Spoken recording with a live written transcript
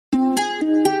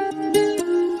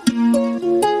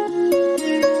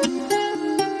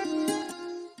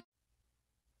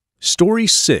Story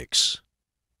 6.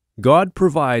 God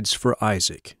provides for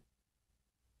Isaac.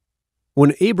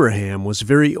 When Abraham was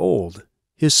very old,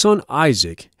 his son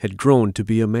Isaac had grown to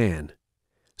be a man.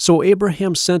 So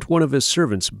Abraham sent one of his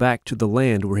servants back to the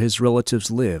land where his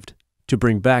relatives lived to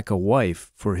bring back a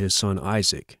wife for his son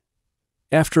Isaac.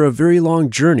 After a very long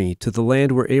journey to the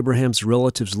land where Abraham's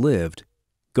relatives lived,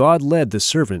 God led the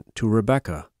servant to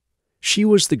Rebekah. She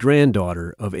was the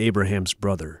granddaughter of Abraham's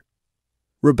brother.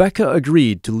 Rebekah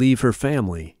agreed to leave her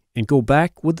family and go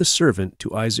back with the servant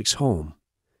to Isaac's home.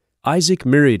 Isaac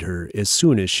married her as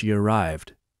soon as she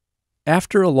arrived.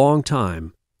 After a long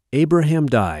time, Abraham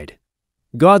died.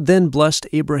 God then blessed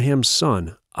Abraham's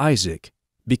son, Isaac,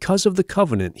 because of the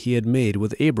covenant he had made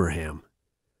with Abraham.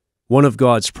 One of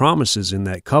God's promises in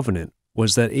that covenant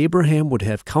was that Abraham would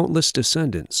have countless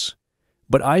descendants,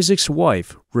 but Isaac's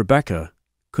wife, Rebekah,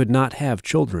 could not have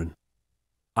children.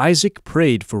 Isaac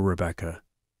prayed for Rebekah,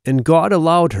 and God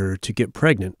allowed her to get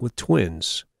pregnant with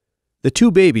twins. The two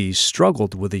babies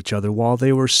struggled with each other while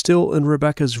they were still in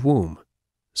Rebekah's womb.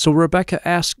 So Rebekah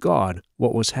asked God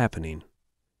what was happening.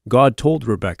 God told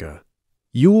Rebekah,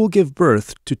 "You will give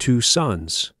birth to 2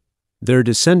 sons. Their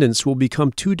descendants will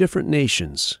become 2 different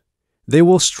nations. They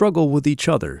will struggle with each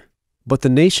other, but the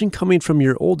nation coming from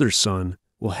your older son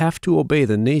will have to obey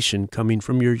the nation coming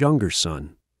from your younger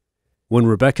son." When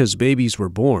Rebekah's babies were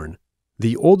born,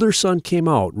 the older son came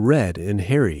out red and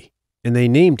hairy, and they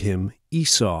named him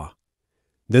Esau.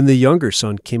 Then the younger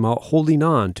son came out holding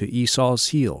on to Esau's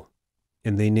heel,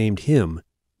 and they named him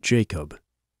Jacob.